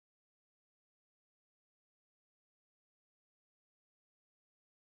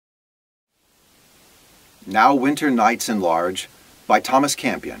Now Winter Nights Enlarge by Thomas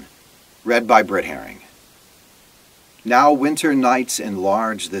Campion, read by Brit. Now winter nights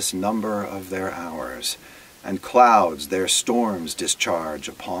enlarge this number of their hours, and clouds their storms discharge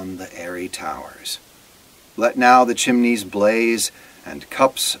upon the airy towers. Let now the chimneys blaze, and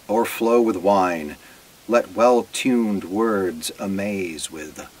cups o'erflow with wine. Let well-tuned words amaze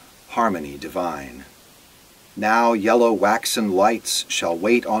with harmony divine. Now yellow waxen lights shall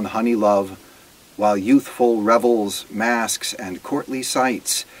wait on honey love, while youthful revels, masks, and courtly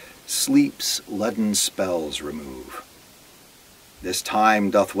sights sleep's leaden spells remove. This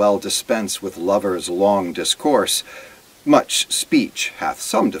time doth well dispense with lovers' long discourse. Much speech hath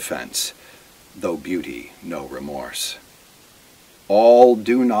some defence, though beauty no remorse. All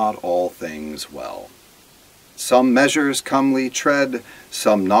do not all things well. Some measures comely tread,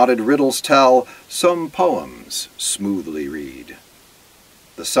 some knotted riddles tell, some poems smoothly read.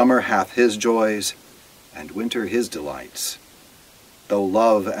 The summer hath his joys, and winter his delights. Though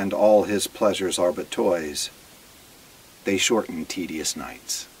love and all his pleasures are but toys, they shorten tedious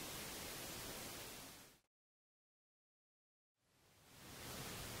nights.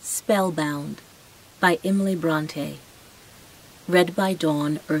 Spellbound by Brontë, read by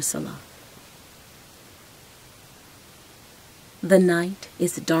Ursula. The night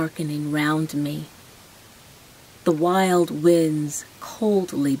is darkening round me. The wild winds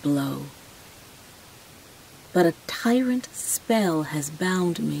coldly blow. But a tyrant spell has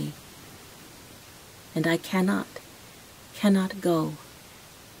bound me, and I cannot go.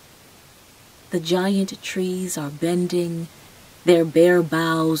 The giant trees are bending, their bare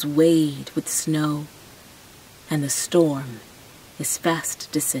boughs wade with snow, and the storm is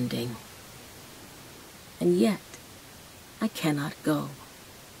fast descending. And yet I cannot go.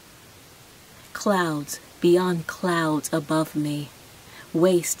 Clouds beyond clouds above me,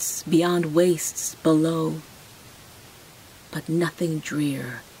 wastes beyond wastes below, but nothing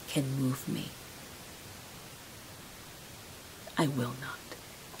drear can move me. I will not,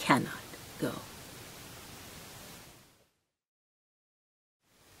 cannot go.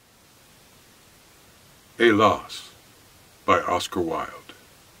 Helas by Oscar Wilde,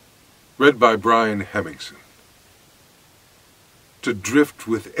 read by Hemmingsen. To drift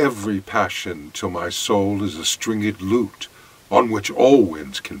with every passion till my soul is a stringed lute on which all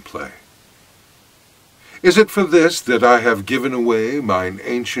winds can play. Is it for this that I have given away mine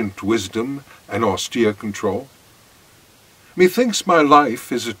ancient wisdom and austere control? Methinks my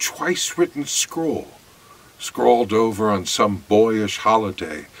life is a twice-written scroll, scrawled over on some boyish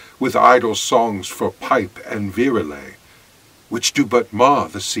holiday, with idle songs for pipe and virelay, which do but mar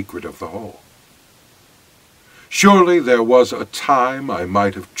the secret of the whole. Surely there was a time I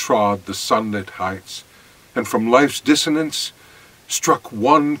might have trod the sunlit heights, and from life's dissonance struck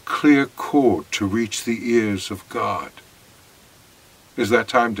one clear chord to reach the ears of God. Is that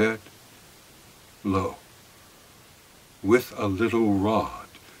time dead? Lo, with a little rod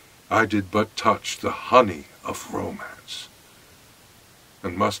I did but touch the honey of romance,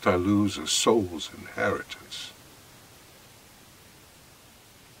 and must I lose a soul's inheritance?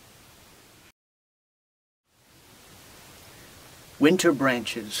 Winter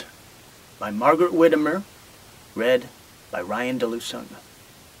Branches by Margaret Widdemer, read by Dalusung.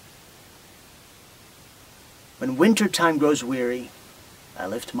 When winter time grows weary, I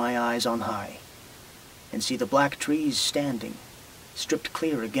lift my eyes on high and see the black trees standing, stripped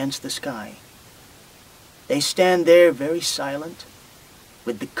clear against the sky. They stand there very silent,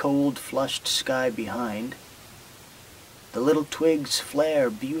 with the cold flushed sky behind. The little twigs flare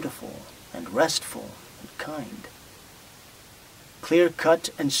beautiful and restful and kind.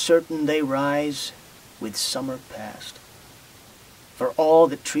 Clear-cut and certain they rise with summer past. For all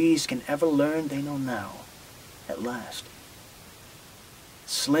that trees can ever learn they know now, at last.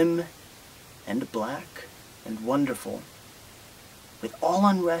 Slim and black and wonderful, with all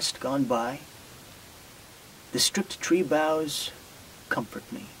unrest gone by, the stripped tree boughs comfort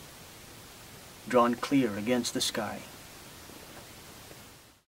me, drawn clear against the sky.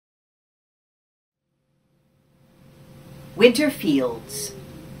 Winter Fields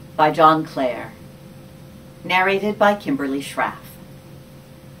by Clare, narrated by Kimberly Schraf.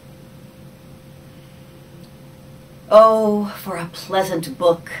 Oh, for a pleasant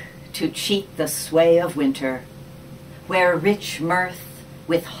book to cheat the sway of winter, where rich mirth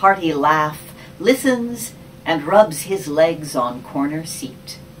with hearty laugh listens and rubs his legs on corner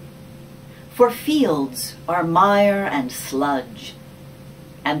seat. For fields are mire and sludge,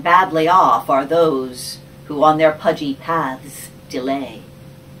 and badly off are those who on their pudgy paths delay.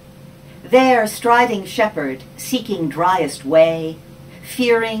 There striding shepherd, seeking driest way,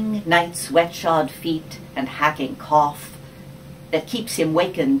 fearing night's wet-shod feet and hacking cough that keeps him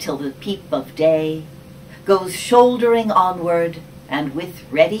wakened till the peep of day, goes shouldering onward and with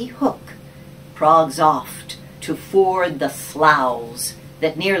ready hook progs oft to ford the sloughs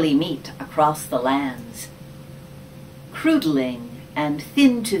that nearly meet across the lands. Crudeling and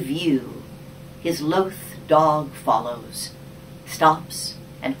thin to view, his loath dog follows, stops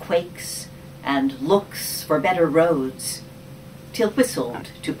and quakes and looks for better roads, till whistled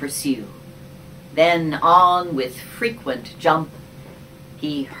to pursue. Then on with frequent jump,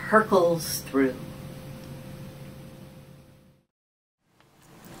 he hurkles through.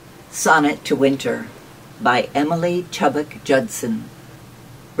 Sonnet to Winter by Emily Chubbuck Judson.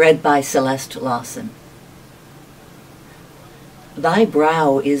 Read by Celeste Lawson. Thy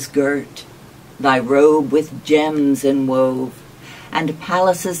brow is girt, thy robe with gems enwove, and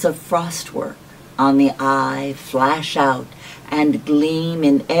palaces of frostwork on the eye flash out and gleam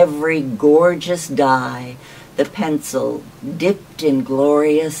in every gorgeous dye the pencil, dipped in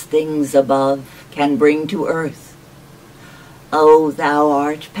glorious things above, can bring to earth. O thou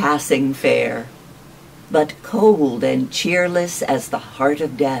art passing fair, but cold and cheerless as the heart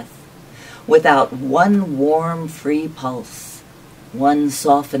of death, without one warm free pulse, one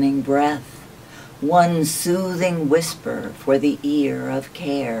softening breath, one soothing whisper for the ear of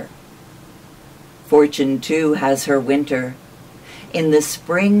care. Fortune too has her winter. In the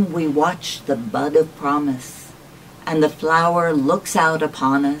spring we watch the bud of promise, and the flower looks out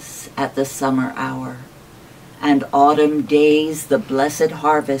upon us at the summer hour, and autumn days the blessed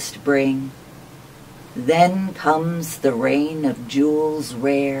harvest bring. Then comes the rain of jewels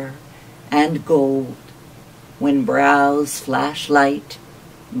rare and gold, when brows flash light,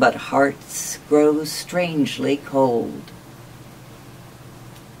 but hearts grow strangely cold.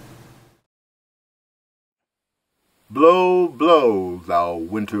 Blow, Blow, Thou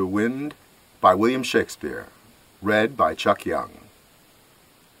Winter Wind by William Shakespeare. Read by Chuck Young.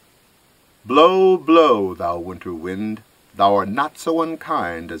 Blow, blow, thou winter wind, thou art not so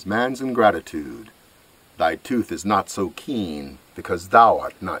unkind as man's ingratitude. Thy tooth is not so keen, because thou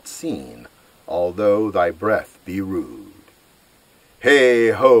art not seen, although thy breath be rude.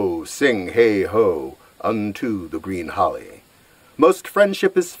 Hey ho, sing hey ho, unto the green holly. Most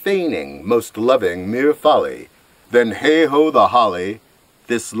friendship is feigning, most loving mere folly. Then hey ho the holly,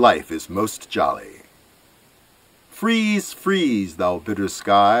 this life is most jolly. Freeze, freeze, thou bitter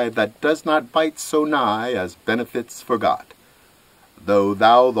sky, that does not bite so nigh as benefits forgot. Though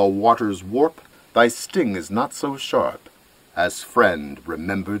thou the waters warp, thy sting is not so sharp as friend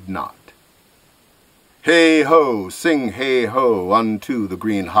remembered not. Hey ho, sing hey ho, unto the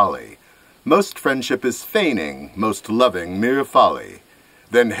green holly. Most friendship is feigning, most loving mere folly.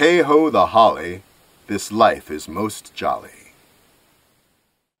 Then hey ho the holly, this life is most jolly.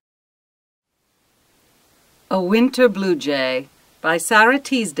 A Winter Blue Jay by Sara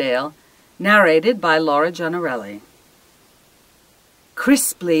Teasdale, narrated by Laura Giannarelli.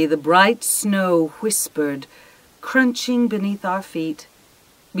 Crisply the bright snow whispered, crunching beneath our feet.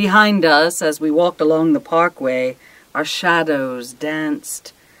 Behind us, as we walked along the parkway, our shadows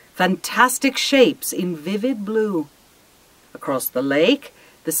danced, fantastic shapes in vivid blue. Across the lake,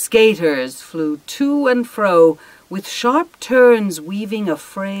 the skaters flew to and fro, with sharp turns weaving a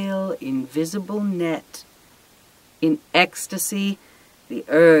frail, invisible net. In ecstasy, the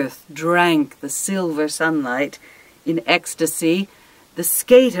earth drank the silver sunlight. In ecstasy, the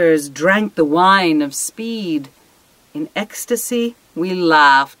skaters drank the wine of speed. In ecstasy, we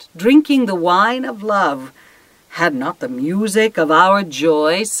laughed, drinking the wine of love. Had not the music of our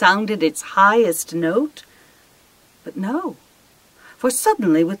joy sounded its highest note? But no, for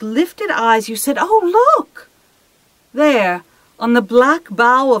suddenly, with lifted eyes, you said, "Oh, look!" There, on the black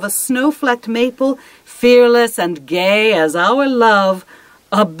bough of a snow-flecked maple, fearless and gay as our love,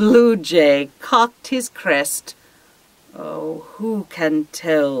 a blue jay cocked his crest. Oh, who can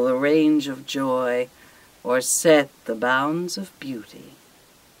tell the range of joy, or set the bounds of beauty?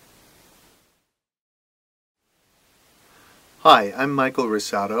 Hi, I'm Michael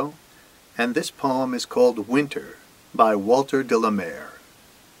Russotto, and this poem is called Winter by Walter de la Mare.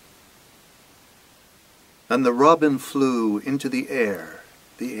 And the robin flew into the air,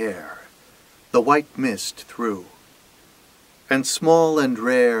 the white mist through. And small and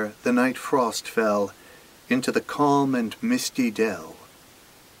rare the night frost fell into the calm and misty dell.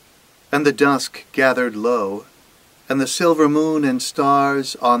 And the dusk gathered low, and the silver moon and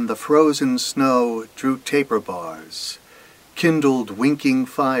stars on the frozen snow drew taper bars, kindled winking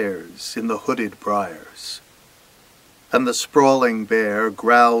fires in the hooded briars. And the sprawling bear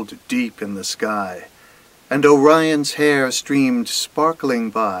growled deep in the sky, and Orion's hair streamed sparkling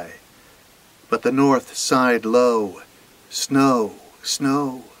by. But the north sighed low, snow,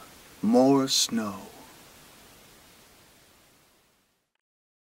 snow, more snow.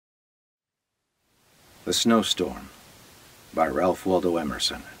 The Snowstorm by Ralph Waldo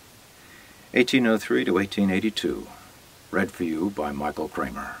Emerson, 1803 to 1882, read for you by Michael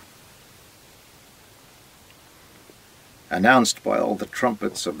Kramer. Announced by all the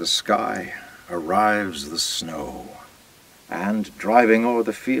trumpets of the sky, arrives the snow, and driving o'er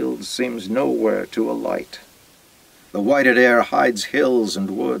the fields seems nowhere to alight. The whited air hides hills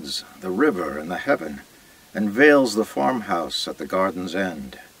and woods, the river and the heaven, and veils the farmhouse at the garden's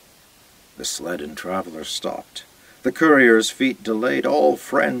end. The sled and traveler stopped, the courier's feet delayed, all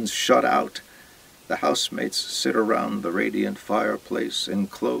friends shut out. The housemates sit around the radiant fireplace,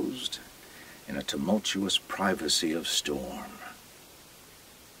 enclosed in a tumultuous privacy of storm.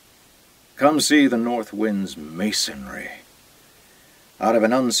 Come see the north wind's masonry. Out of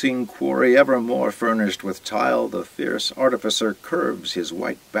an unseen quarry, evermore furnished with tile, the fierce artificer curves his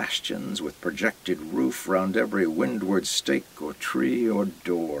white bastions with projected roof round every windward stake or tree or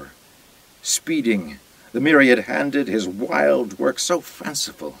door. Speeding, the myriad-handed, his wild work so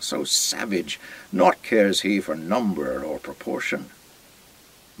fanciful, so savage, naught cares he for number or proportion.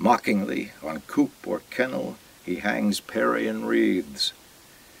 Mockingly, on coop or kennel, he hangs Parian wreaths.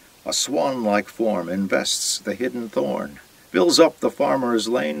 A swan-like form invests the hidden thorn, fills up the farmer's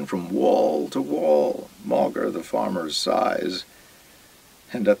lane from wall to wall, maugre the farmer's size.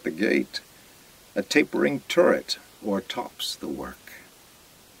 And at the gate, a tapering turret o'ertops the work.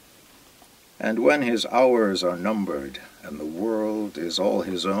 And when his hours are numbered, and the world is all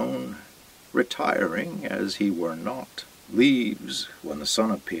his own, retiring as he were not, leaves, when the sun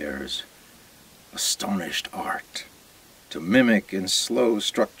appears, astonished art, to mimic in slow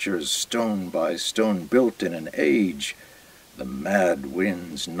structures, stone by stone, built in an age, the mad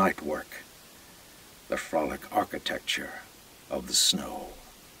wind's night work, the frolic architecture of the snow.